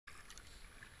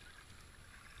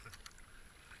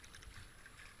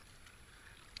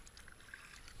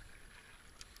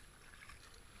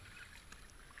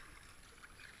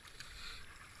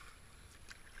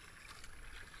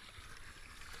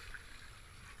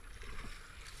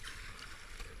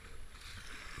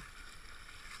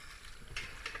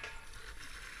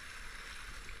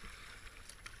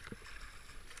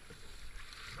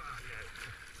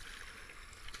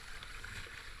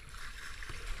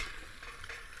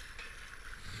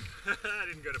That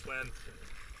didn't go to plan.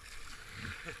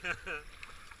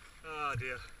 Oh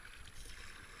dear.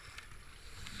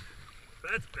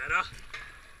 That's better.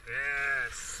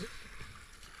 Yes.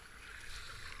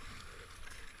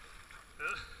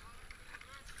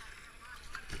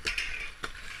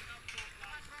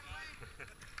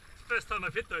 First time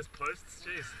I've hit those posts,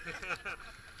 jeez.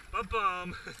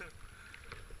 Bum.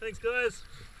 Thanks guys.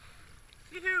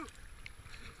 Yoo-hoo.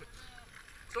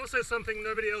 It's also something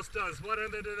nobody else does. Why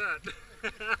don't they do that?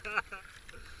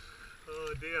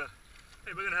 Oh dear.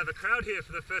 Hey, we're gonna have a crowd here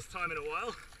for the first time in a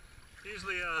while.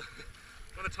 Usually,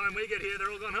 by the time we get here, they're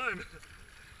all gone home.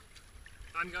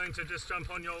 I'm going to just jump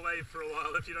on your wave for a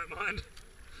while, if you don't mind.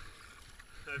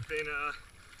 I've been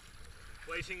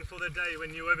waiting for the day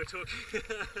when you overtook.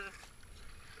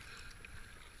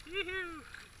 Yoo-hoo!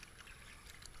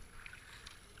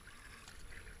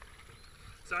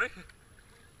 Sorry?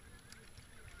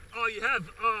 Oh, you have?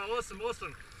 Oh, awesome.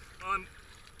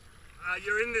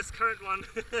 You're in this current one.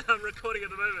 I'm recording at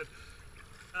the moment.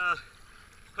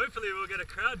 Hopefully we'll get a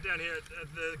crowd down here at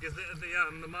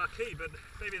the marquee, but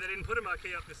maybe they didn't put a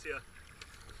marquee up this year.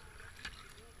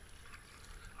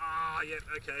 Ah, yeah,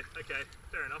 okay,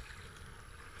 fair enough.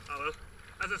 Oh well.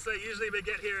 As I say, usually we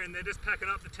get here and they're just packing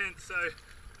up the tent, so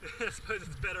I suppose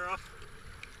it's better off.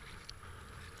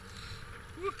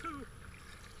 Woohoo!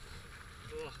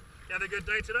 Oh, you have a good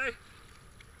day today?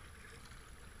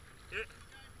 Yeah?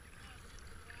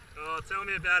 Oh, tell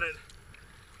me about it.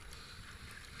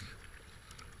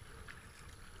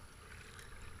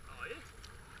 Oh yeah?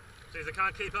 Jeez, I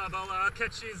can't keep up. I'll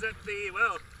catch you at the,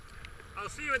 well, I'll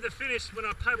see you at the finish when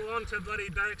I paddle on to bloody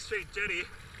Barrack Street Jetty.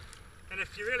 And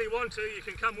if you really want to, you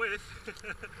can come with.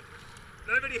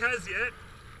 Nobody has yet.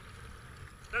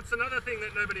 That's another thing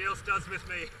that nobody else does with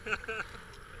me.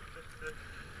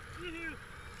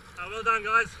 Oh, well done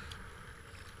guys.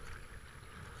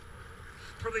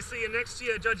 Probably see you next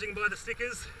year, judging by the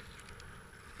stickers.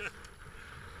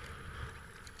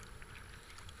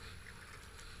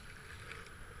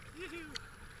 Yoo-hoo.